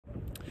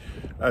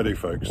Howdy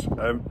folks.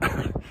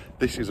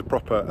 This is a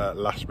proper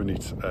last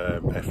minute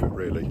effort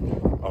really.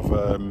 I've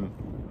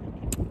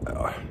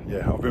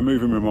been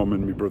moving my mum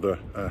and my brother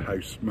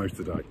house most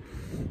of the day,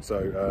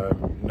 so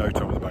no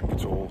time at the bank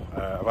at all.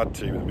 I've had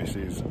tea with the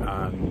missus,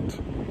 and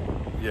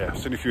yeah, I've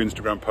seen a few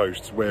Instagram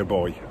posts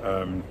whereby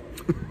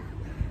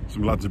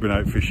some lads have been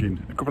out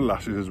fishing, a couple of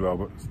lasses as well,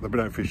 but they've been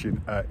out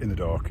fishing in the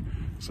dark.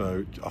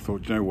 So I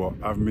thought, you know what,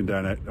 I haven't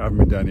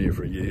been down here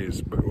for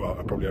years, but well,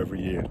 probably over a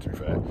year to be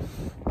fair.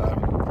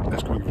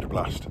 Let's go and give it a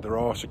blast. There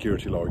are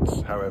security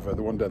lights, however,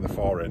 the one down the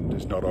far end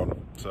is not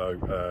on, so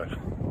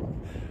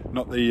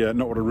not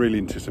what I really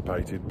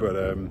anticipated. But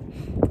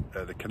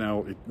the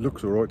canal, it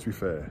looks all right to be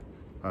fair,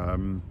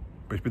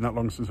 but it's been that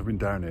long since I've been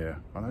down here.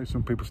 I know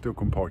some people still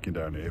come piking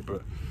down here,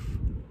 but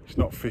it's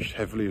not fished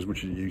heavily as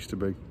much as it used to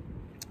be.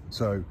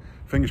 So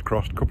fingers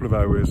crossed, a couple of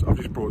hours. I've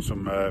just brought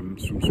some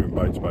swim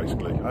baits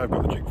basically. I have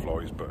got the jig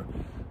flies, but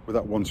with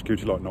that one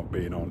security light not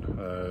being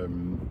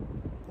on,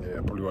 yeah,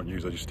 I probably won't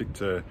use it. I just stick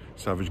to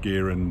Savage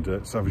Gear and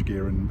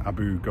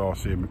Abu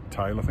Garcia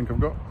tail I think I've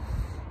got.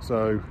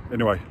 So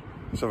anyway,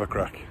 let's have a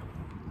crack.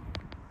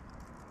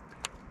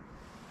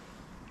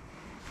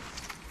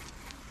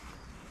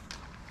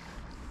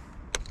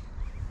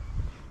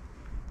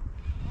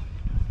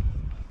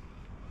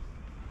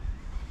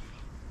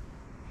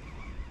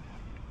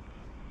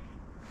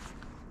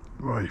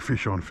 Right,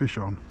 fish on, fish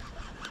on.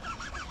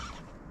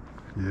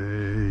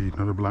 Yay,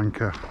 another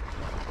blanca.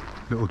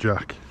 Little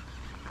jack.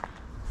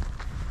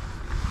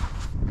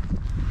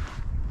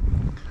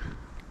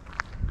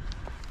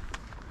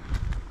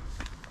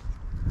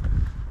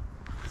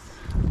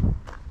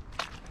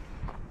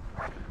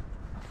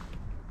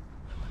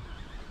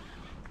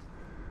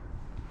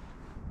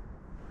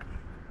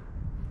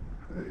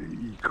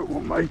 Hey, come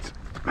on mate.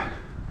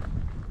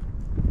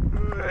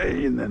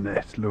 Hey, in the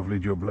net, lovely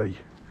jubbly.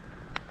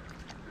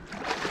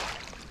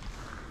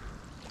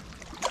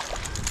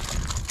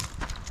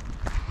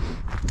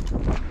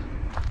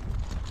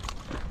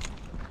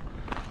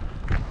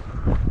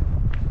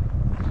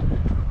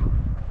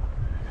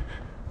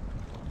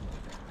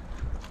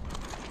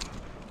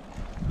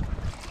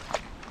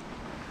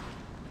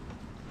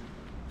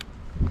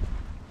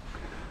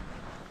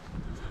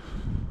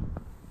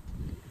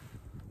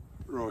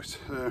 Right,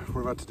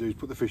 what I've had to do is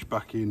put the fish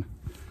back in.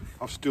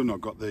 I've still not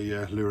got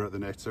the lure out the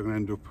net, so I'm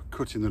going to end up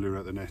cutting the lure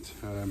out the net,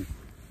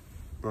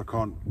 but I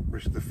can't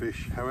risk the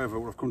fish. However,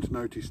 what I've come to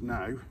notice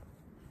now,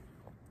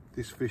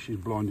 this fish is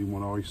blind in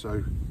one eye,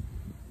 so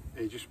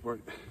he just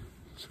won't.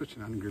 Such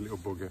an angry little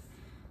bugger.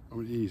 I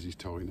mean, he is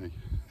tiny,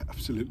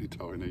 absolutely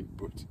tiny,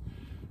 but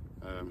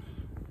I'll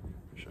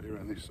show you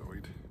around this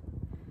side.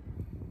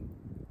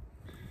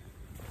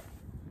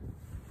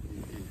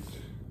 It's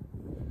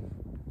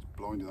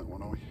blind in that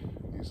one eye.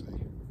 You see,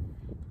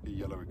 a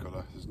yellowy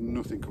colour. There's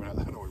nothing coming out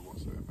of that eye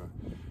whatsoever.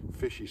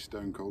 Fish is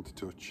stone cold to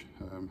touch.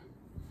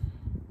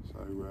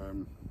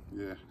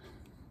 Yeah,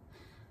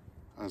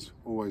 as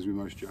always with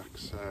most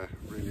jacks,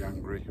 really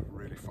angry,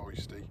 really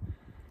feisty.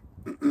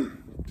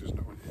 Just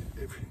not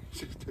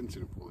it's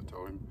tensing up all the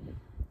time,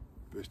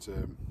 but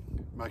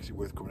makes it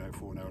worth coming out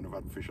for now. And I've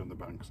had fish on the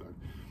bank, so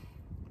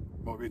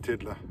might be a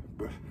tiddler,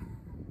 but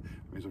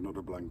means I'm not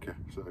a blanker.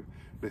 So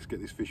let's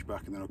get this fish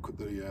back, and then I'll cut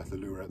the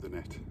lure out the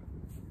net.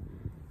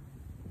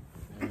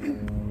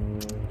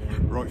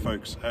 Right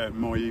folks,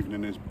 my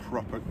evening is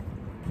proper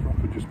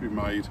just been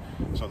made,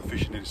 so the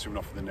fish needs swimming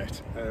off of the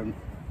net.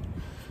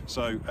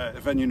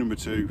 Venue number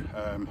 2,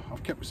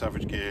 I've kept my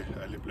Savage Gear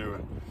lip lure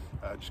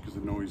just because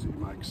of the noise it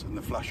makes and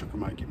the flash I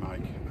can make it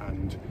make,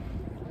 and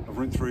I've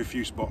run through a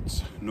few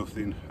spots,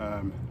 nothing.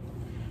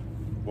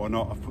 Why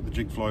not? I've put the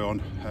jig fly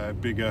on,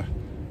 bigger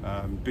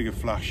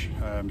flash,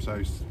 so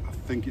I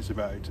think it's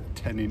about a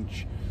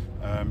 10-inch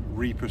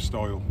Reaper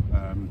style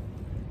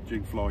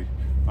jig fly,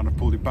 and I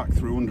pulled it back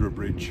through under a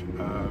bridge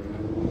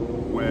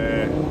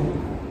where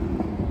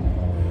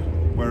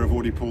I've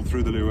already pulled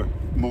through the lure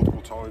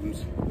multiple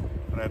times,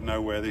 and I had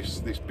nowhere. This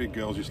big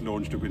girl just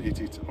launched up and hit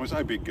it. I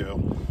say big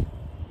girl,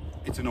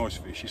 it's a nice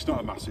fish, it's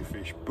not a massive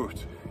fish,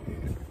 but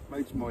it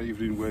makes my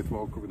evening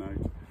worthwhile coming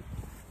out.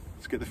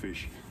 Let's get the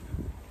fish.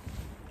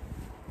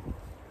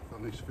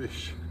 On this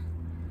fish,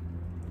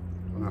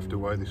 I'm gonna have to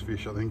weigh this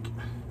fish, I think.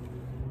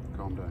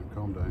 Calm down,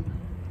 calm down.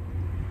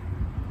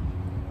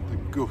 The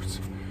gut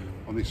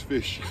on this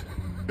fish.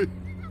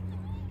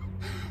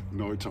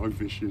 Nighttime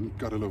fishing,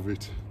 gotta love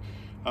it.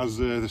 As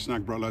the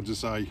snag bro lads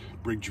say,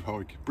 bridge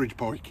pike.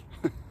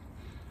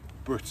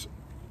 But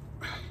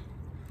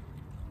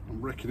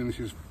I'm reckoning this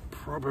is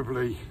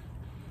probably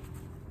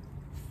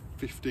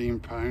 15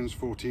 pounds,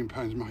 14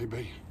 pounds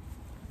maybe.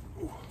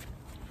 Oh,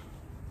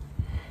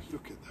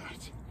 look at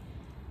that.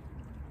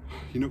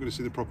 You're not going to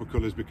see the proper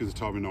colours because of the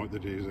time of night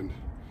that it is and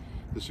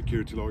the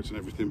security lights and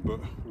everything, but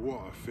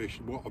what a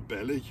fish, what a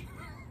belly.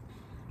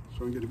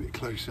 Try and get a bit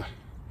closer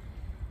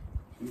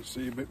and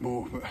see a bit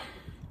more, but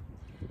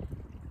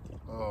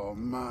oh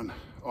man,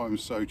 I'm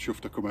so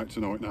chuffed to come out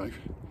tonight now.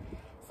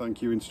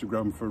 Thank you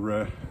Instagram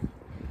for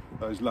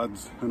those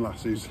lads and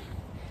lasses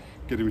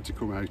getting me to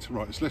come out.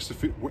 Right, so let's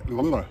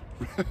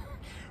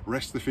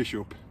rest the fish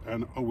up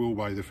and I will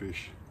weigh the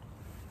fish.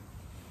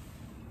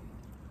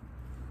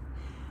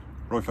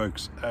 Right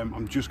folks,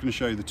 I'm just going to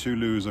show you the 2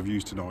 lures I've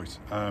used tonight,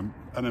 and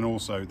then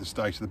also the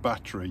state of the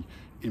battery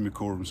in my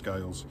Coram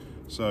scales.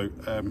 So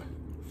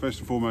first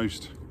and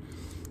foremost,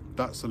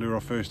 that's the lure I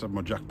first had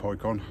my Jack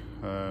Pike on.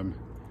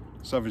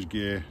 Savage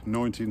Gear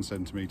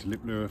 19cm lip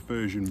lure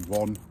version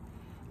 1.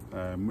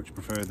 Much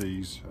prefer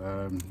these.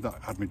 That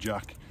had my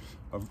Jack.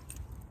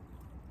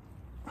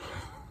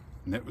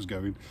 Net was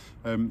going.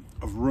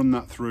 I've run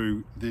that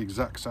through the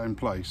exact same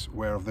place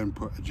where I've then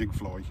put a jig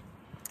fly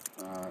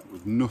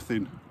with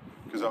nothing,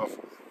 because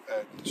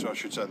so I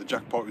should say the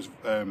Jack Pike was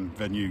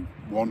venue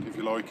 1, if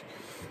you like.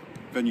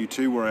 Venue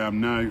 2, where I am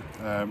now,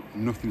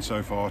 nothing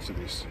so far to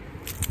this.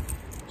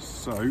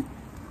 So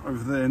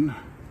I've then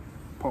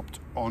popped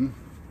on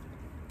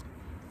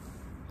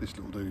this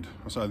little dude.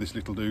 I say this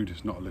little dude,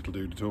 it's not a little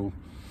dude at all.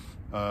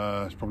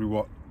 It's probably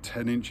what,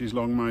 10 inches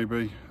long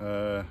maybe,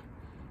 9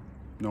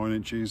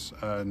 inches,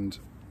 and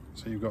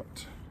so you've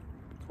got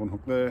one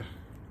hook there,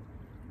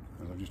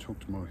 as I've just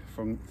hooked my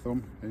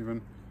thumb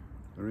even.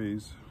 There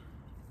is,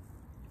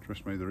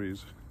 trust me,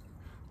 there's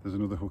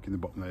another hook in the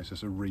bottom there, so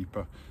it's a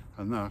Reaper,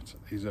 and that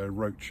is a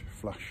roach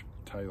flash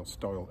tail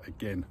style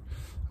again,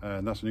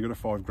 and that's only got a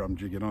 5 gram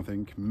jig in, I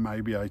think,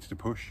 maybe 8 to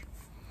push,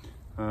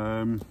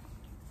 and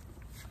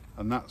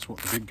that's what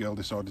the big girl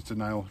decided to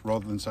nail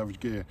rather than Savage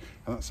Gear,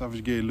 and that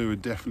Savage Gear lure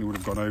definitely would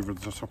have gone over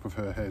the top of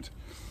her head.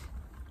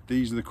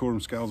 These are the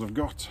Coram scales I've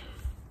got,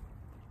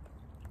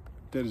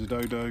 dead as a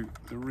dodo.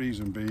 The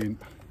reason being,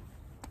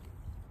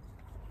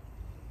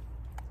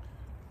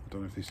 I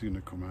don't know if this is going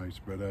to come out,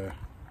 but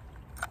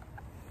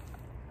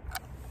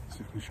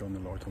see if we can shine the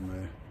light on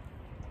there.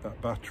 That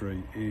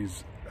battery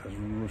is as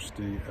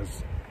rusty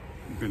as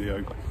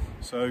video.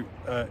 So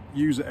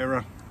user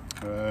error,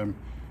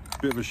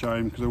 bit of a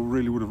shame, because I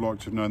really would have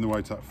liked to have known the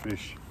weight of that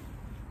fish.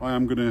 I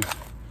am going to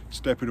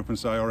step it up and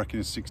say I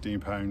reckon it's 16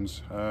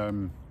 pounds.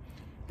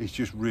 It's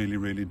just really,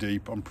 really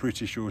deep. I'm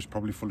pretty sure it's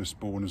probably full of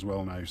spawn as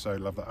well now, so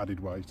it'll have that added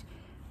weight.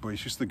 But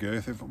it's just the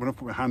girth. When I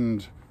put my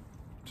hand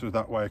to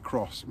that way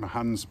across, my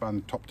hand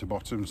span top to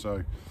bottom,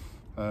 so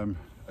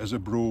as a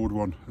broad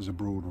one.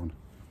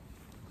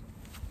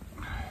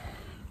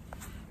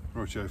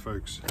 Rightio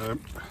folks,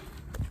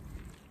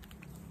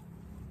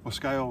 my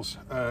scales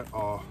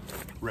are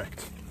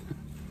wrecked,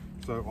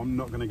 so I'm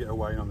not going to get a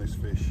weigh on this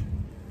fish.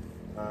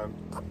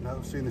 Now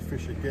I've seen the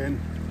fish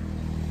again,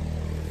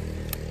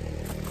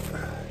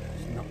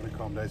 it's not going to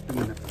calm down. It's been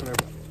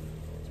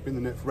in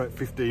the net for about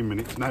 15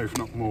 minutes now, if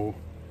not more.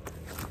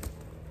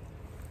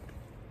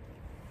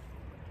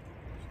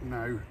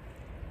 Now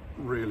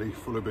really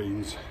full of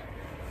beans,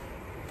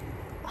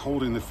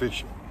 holding the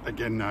fish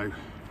again now.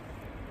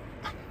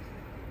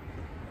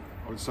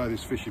 I would say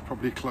this fish is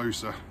probably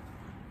closer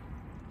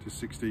to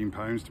 16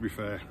 pounds, to be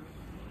fair.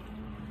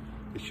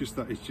 It's just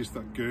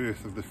that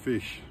girth of the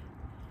fish.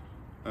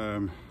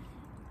 I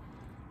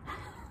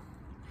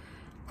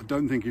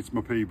don't think it's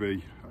my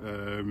PB,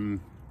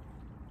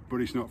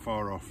 but it's not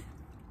far off.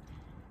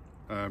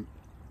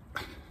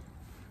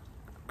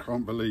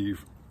 Can't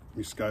believe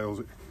my scales.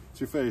 To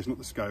be fair, it's not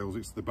the scales,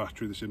 it's the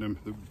battery that's in them.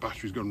 The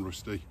battery's gone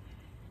rusty.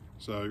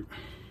 So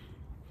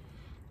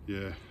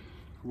yeah,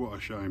 what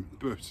a shame,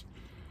 but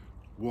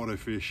what a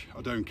fish.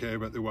 I don't care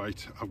about the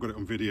weight, I've got it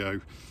on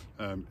video.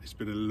 It's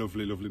been a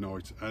lovely, lovely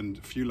night, and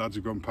a few lads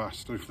have gone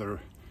past, if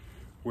they're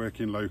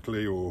working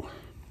locally or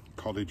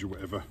college or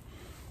whatever,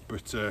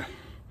 but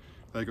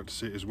they got to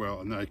see it as well,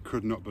 and they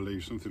could not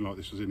believe something like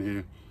this was in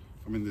here.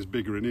 I mean, there's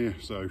bigger in here,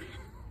 so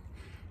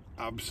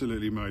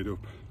absolutely made up.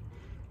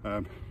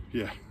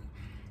 Yeah,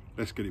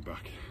 let's get it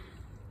back.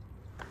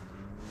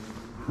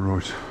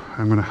 Right,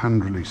 I'm going to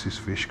hand release this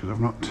fish because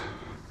I've not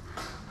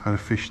had a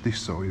fish this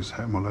size out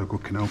of my local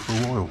canal for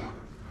a while.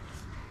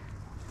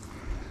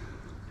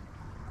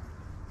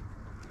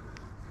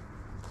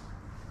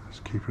 Let's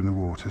keep her in the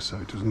water so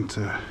it doesn't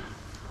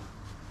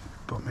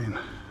bump in.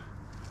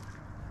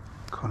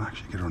 Can't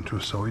actually get her onto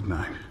a side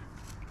now.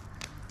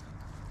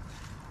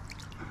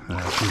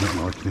 She's not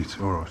liking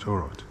it. Alright,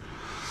 alright.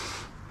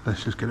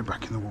 Let's just get it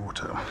back in the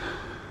water.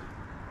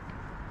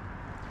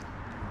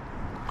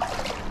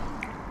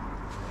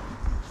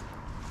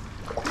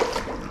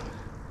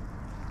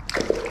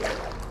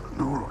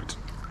 Alright.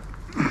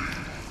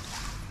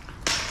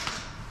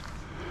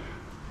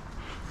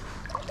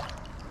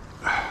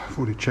 I've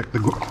already checked the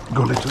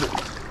gullet of it.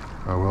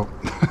 Oh well,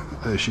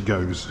 there she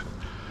goes.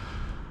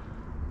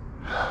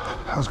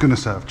 I was going to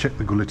say I've checked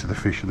the gullet of the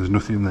fish and there's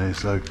nothing in there,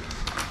 so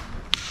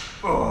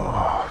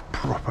oh,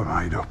 proper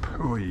made up.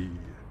 Oy.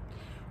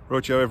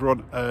 Rightio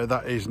everyone,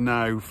 that is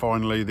now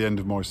finally the end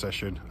of my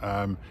session.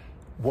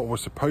 What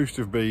was supposed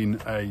to have been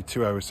a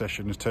 2-hour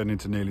session has turned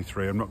into nearly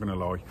 3, I'm not going to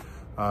lie.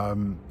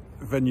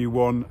 Venue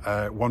 1,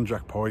 1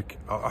 Jack Pike.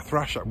 I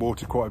thrashed that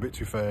water quite a bit, to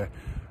be fair.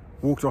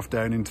 Walked off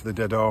down into the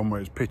dead arm where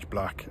it's pitch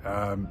black,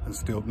 and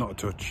still not a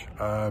touch.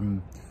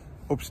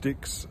 Up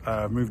sticks,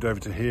 moved over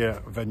to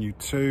here, venue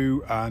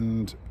 2,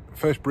 and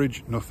first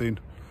bridge, nothing.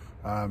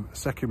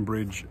 Second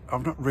bridge,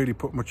 I've not really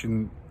put much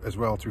in as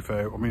well, to be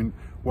fair. I mean,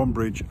 one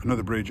bridge,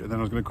 another bridge, and then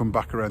I was going to come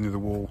back around the other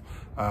wall.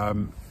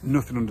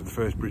 Nothing under the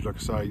first bridge, like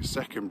I say.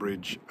 Second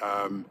bridge,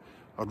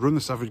 I'd run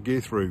the Savage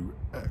gear through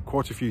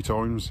quite a few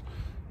times.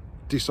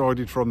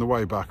 Decided from the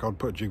way back I'd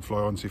put a jig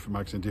fly on, see if it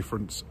makes any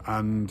difference,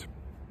 and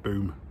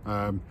boom.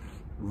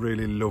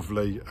 Really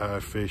lovely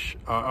fish.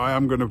 I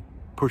am going to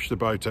push the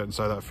boat out and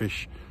say that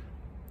fish,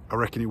 I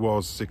reckon it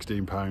was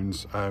 16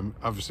 pounds.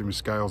 Obviously my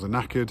scales are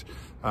knackered.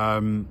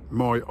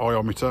 My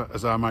iometer,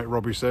 as our mate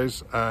Robbie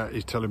says,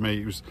 is telling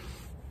me it was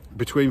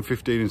between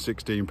 15 and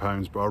 16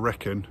 pounds, but I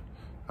reckon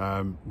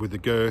with the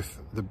girth,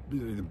 the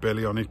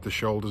belly on it, the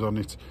shoulders on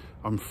it,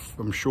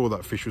 I'm sure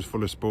that fish was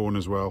full of spawn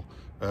as well,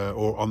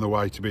 or on the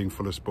way to being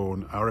full of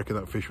spawn. I reckon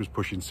that fish was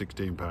pushing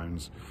 16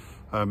 pounds.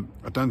 I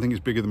don't think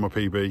it's bigger than my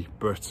PB,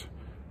 but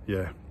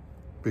yeah,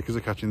 because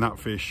of catching that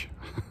fish,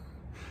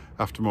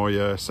 after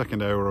my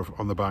second hour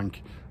on the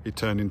bank, it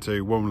turned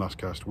into one last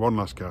cast, one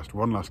last cast,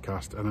 one last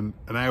cast, and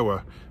an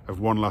hour of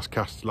one last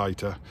cast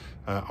later,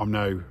 I'm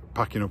now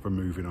packing up and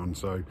moving on.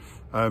 So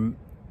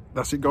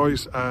that's it,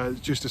 guys.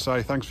 Just to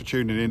say thanks for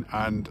tuning in,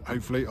 and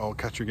hopefully I'll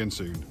catch you again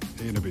soon.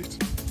 In a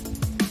bit.